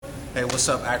Hey, what's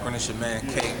up, Akron? It's your man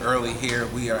Kate Early here.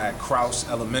 We are at Crouse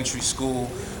Elementary School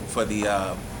for the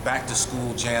Back to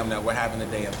School Jam that we're having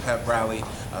today, a pep rally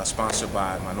sponsored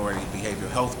by Minority Behavioral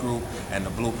Health Group and the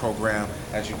Blue Program.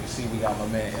 As you can see, we got my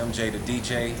man MJ the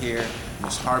DJ here.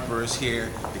 Miss Harper is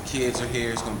here. The kids are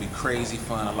here. It's going to be crazy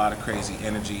fun, a lot of crazy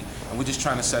energy. And we're just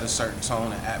trying to set a certain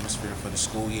tone and atmosphere for the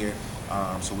school year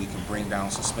so we can bring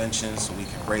down suspensions, so we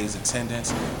can raise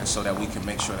attendance, and so that we can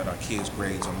make sure that our kids'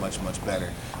 grades are much, much better.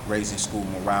 Raising school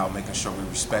morale, making sure we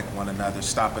respect one another,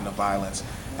 stopping the violence.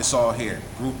 It's all here,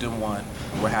 grouped in one.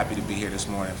 And we're happy to be here this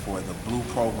morning for the Blue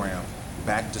Program,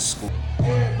 Back to School.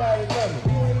 Everybody love it.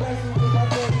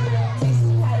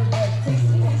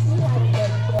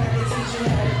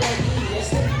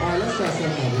 Alright, let's try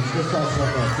something else. Let's try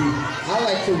something else. See, I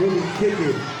like to really kick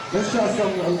it. Let's try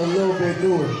something a little bit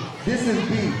newer. This is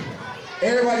B.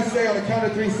 Everybody say on the count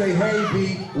of three, say, hey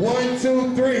B. 1,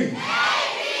 2, 3. Hey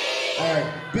B. Alright,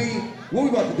 B, what we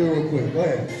about to do real quick? Go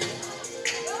ahead.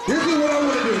 This is what I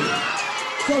want to do.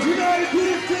 So if you know how to do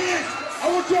this dance, I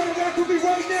want y'all to rock with me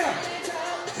right now.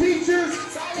 Teachers,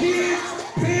 kids,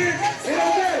 parents, it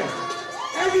don't matter.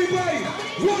 Everybody,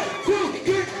 1, 2,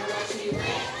 3.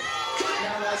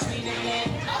 Watch me, nae, nae.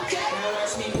 Now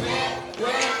watch me whip.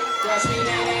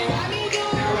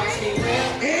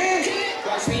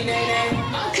 Watch me, nae, nae.